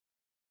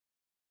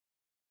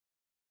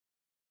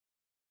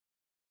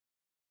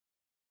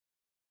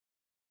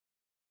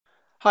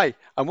Hi,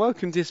 and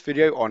welcome to this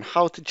video on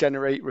how to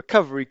generate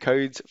recovery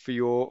codes for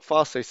your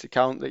Fasthosts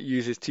account that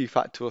uses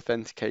two-factor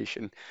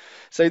authentication.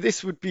 So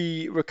this would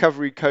be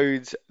recovery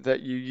codes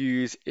that you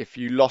use if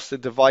you lost the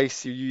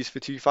device you use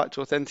for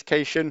two-factor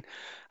authentication.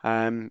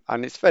 And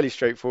it's fairly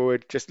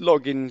straightforward. Just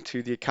log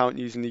into the account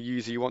using the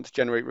user you want to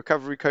generate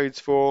recovery codes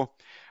for,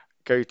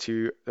 go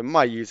to the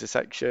My User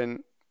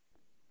section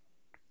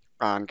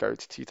and go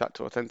to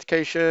two-factor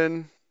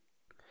authentication.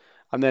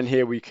 And then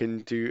here we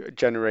can do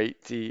generate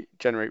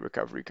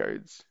recovery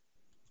codes.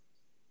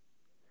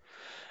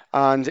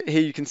 And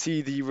here you can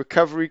see the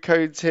recovery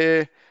codes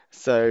here.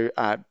 So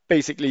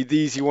basically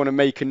these you want to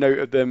make a note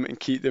of them and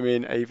keep them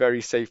in a very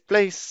safe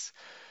place.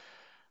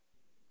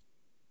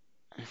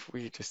 If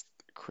we just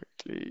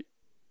quickly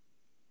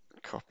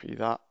copy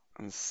that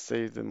and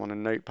save them on a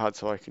notepad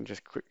so I can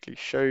just quickly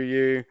show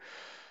you.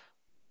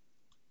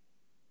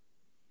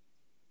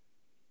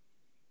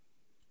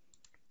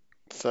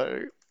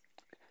 So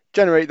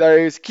generate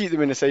those, keep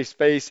them in a safe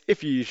space.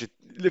 If you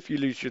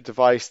lose your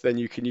device, then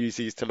you can use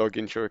these to log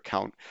into your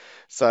account.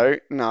 So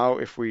now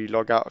if we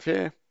log out of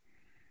here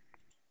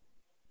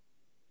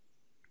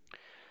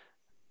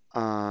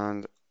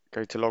and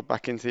go to log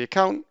back into the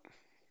account.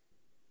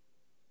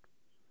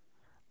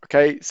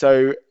 Okay,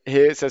 so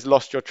here it says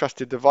lost your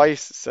trusted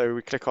device. So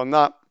we click on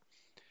that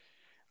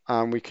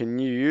and we can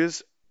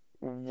use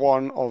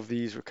one of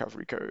these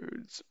recovery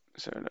codes.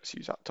 So let's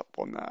use that top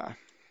one there.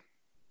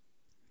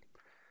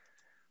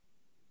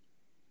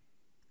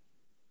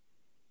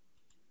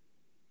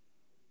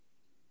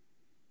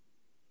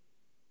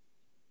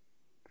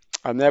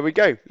 And there we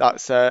go.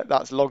 That's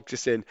logged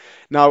us in.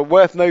 Now,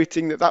 worth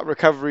noting that that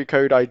recovery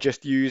code I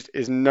just used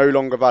is no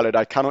longer valid.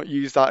 I cannot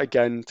use that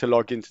again to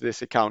log into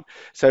this account.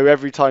 So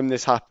every time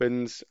this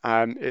happens,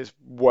 it's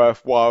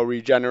worthwhile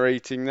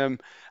regenerating them.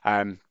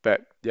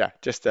 But yeah,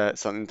 just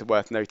something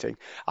worth noting.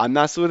 And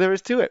that's all there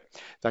is to it.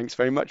 Thanks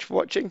very much for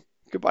watching.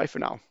 Goodbye for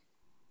now.